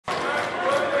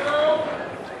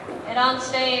Get on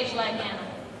stage like Anna.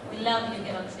 We love you,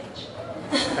 get on stage.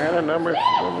 Anna number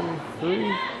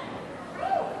 73.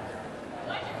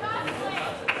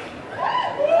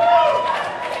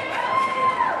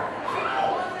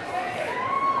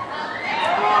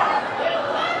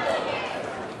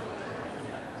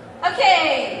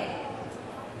 Okay.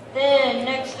 Then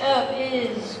next up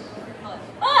is Bud.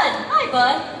 Hi,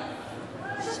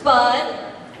 Bud. This is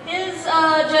Bud. His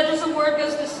judges award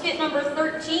goes to skit number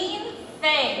 13,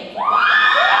 Faye. For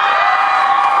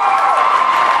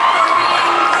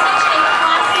being such a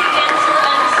classy dancer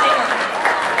and singer.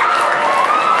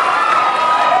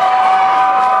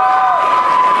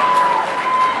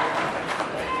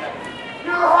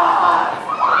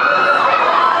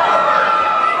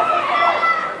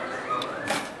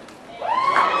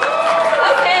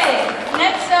 Okay,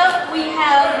 next up we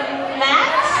have Max.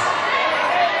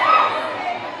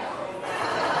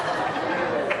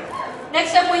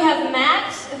 Next up we have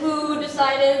Max, who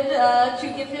decided to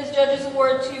give his judges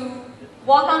award to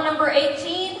walk-on number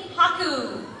 18,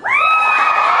 Haku.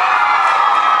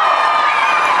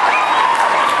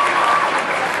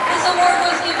 This award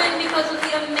was given because of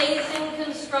the amazing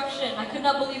construction. I could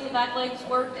not believe the back legs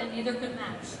worked, and neither could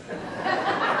Max.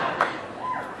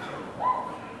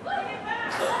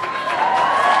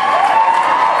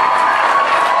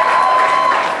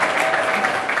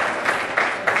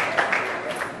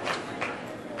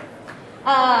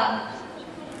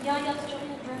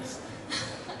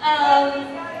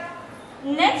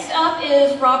 Next up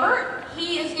is Robert.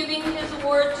 He is giving his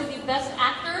award to the best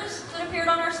actors that appeared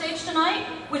on our stage tonight,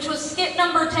 which was skit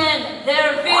number 10,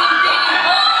 They're Very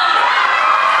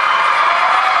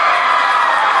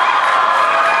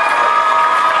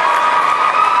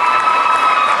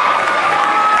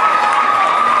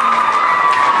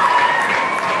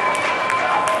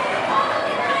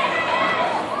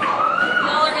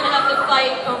Y'all are gonna have to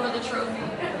fight over the trophy.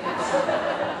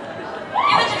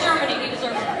 Give it to Germany, he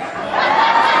deserves it.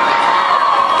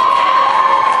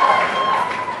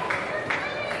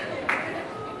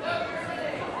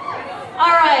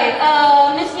 Alright,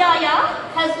 Miss Yaya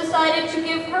has decided to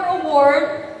give her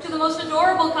award to the most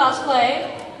adorable cosplay,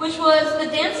 which was the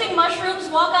Dancing Mushrooms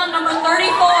walk-on number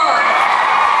 34.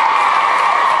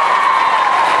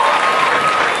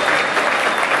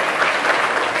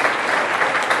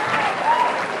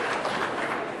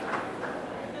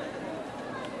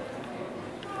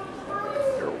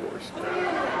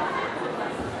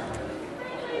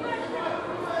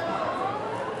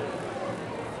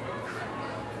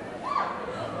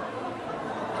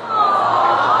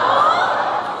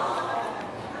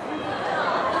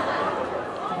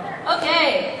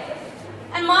 Okay,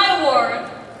 and my award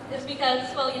is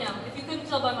because, well, you know, if you couldn't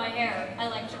tell by my hair, I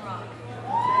like to rock.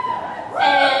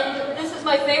 And this is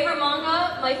my favorite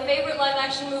manga, my favorite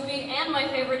live-action movie, and my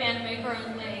favorite anime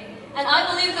currently. And I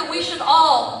believe that we should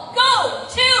all go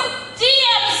to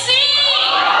DMC!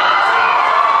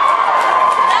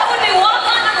 That would be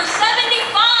walk-on number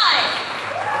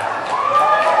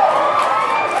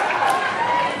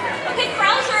 75! Okay,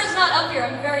 Krauser is not up here,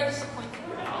 I'm very disappointed.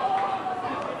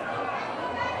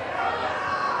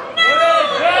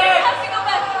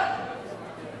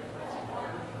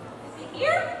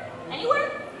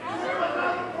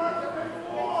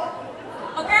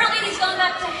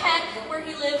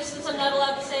 Since I'm not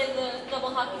allowed to say the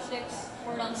double hockey sticks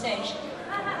word on stage.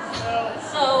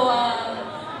 So,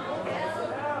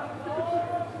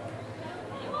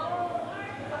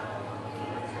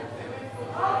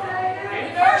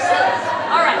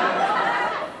 alright.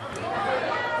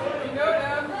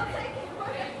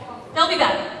 They'll be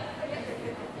back.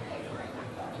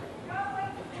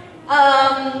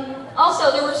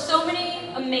 Also, there were so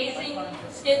many amazing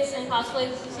skits and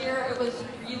cosplays this year. It was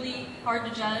really hard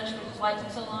to judge, which is why it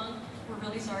took so long. We're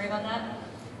really sorry about that.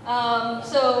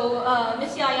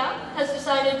 Miss Yaya has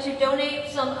decided to donate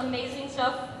some amazing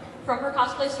stuff from her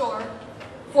cosplay store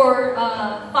for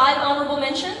 5 honorable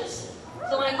mentions.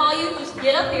 So when I call you, just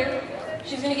get up here.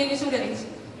 She's going to give you some goodies.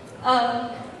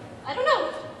 I don't know.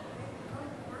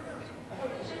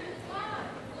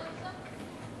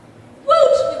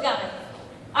 Woot! We've got it.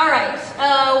 All right.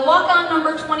 Walk-on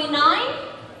number 29,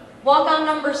 walk-on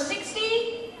number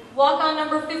 60, walk-on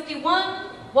number 51,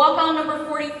 walk-on number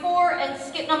 44, and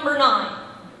skit number 9.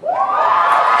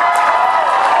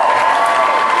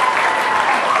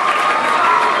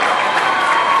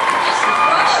 Just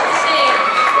rush the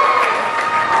stage.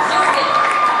 Zerg it.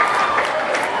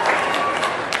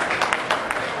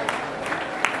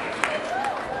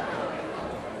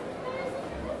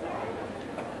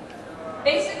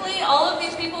 Basically, all of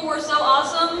these people were so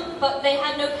awesome, but they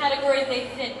had no category they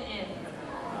fit in.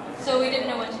 So we didn't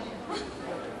know what to do.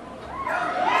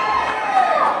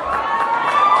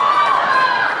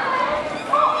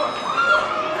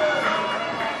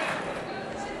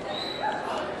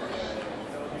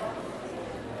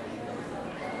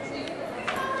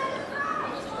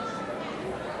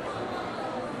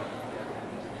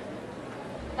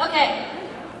 Okay.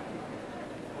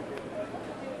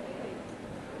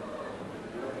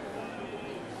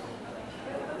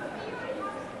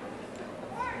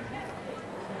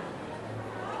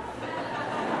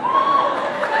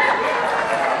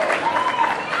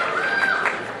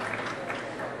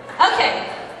 Okay.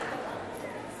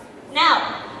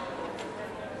 Now,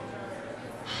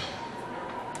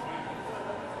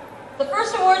 the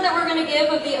first award that we're going to give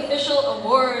of the official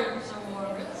awards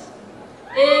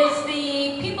is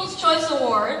the People's Choice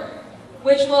Award,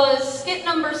 which was skit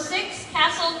number 6,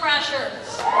 Castle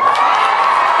Crashers.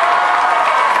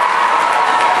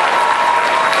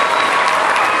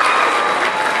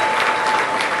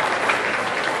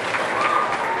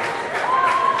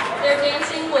 Their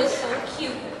dancing was so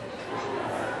cute.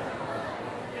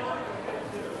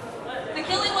 The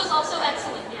killing was also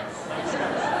excellent, yes. Yes, it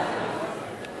was.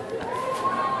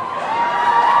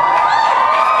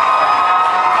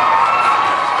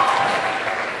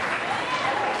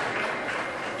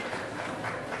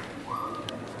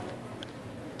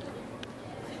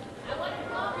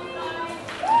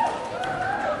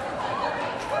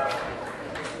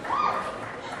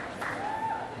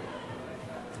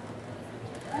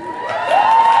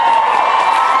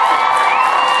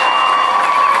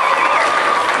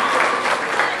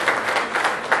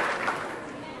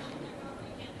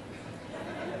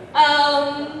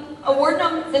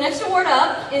 The next award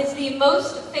up is the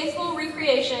most faithful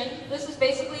recreation. This is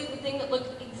basically the thing that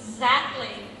looked exactly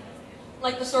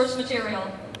like the source material.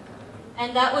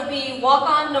 And that would be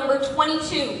walk-on number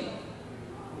 22.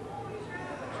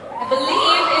 I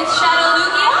believe it's Shadow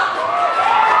Lugia.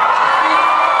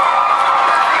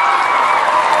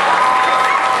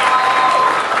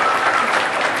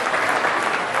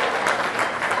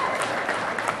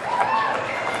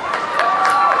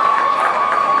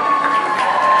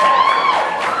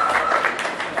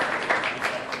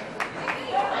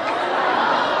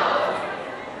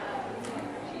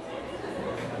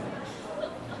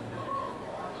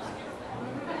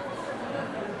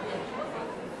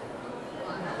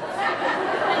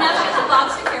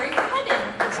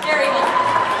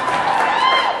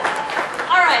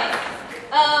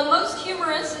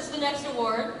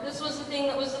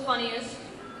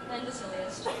 And the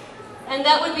silliest. And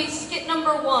that would be skit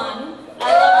number 1. I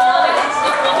love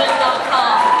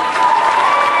anonymoussicwoman.com.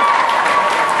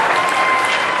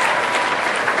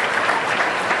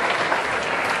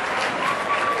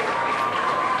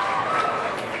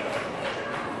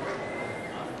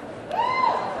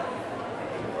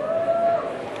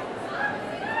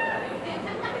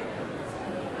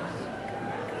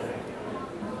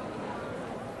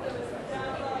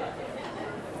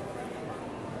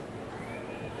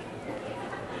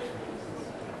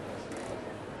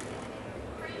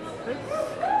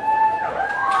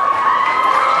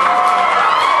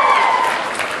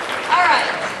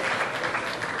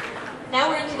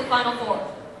 Final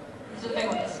 4. These are the big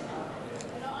ones.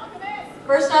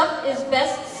 First up is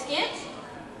Best Skit,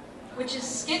 which is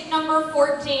skit number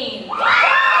 14.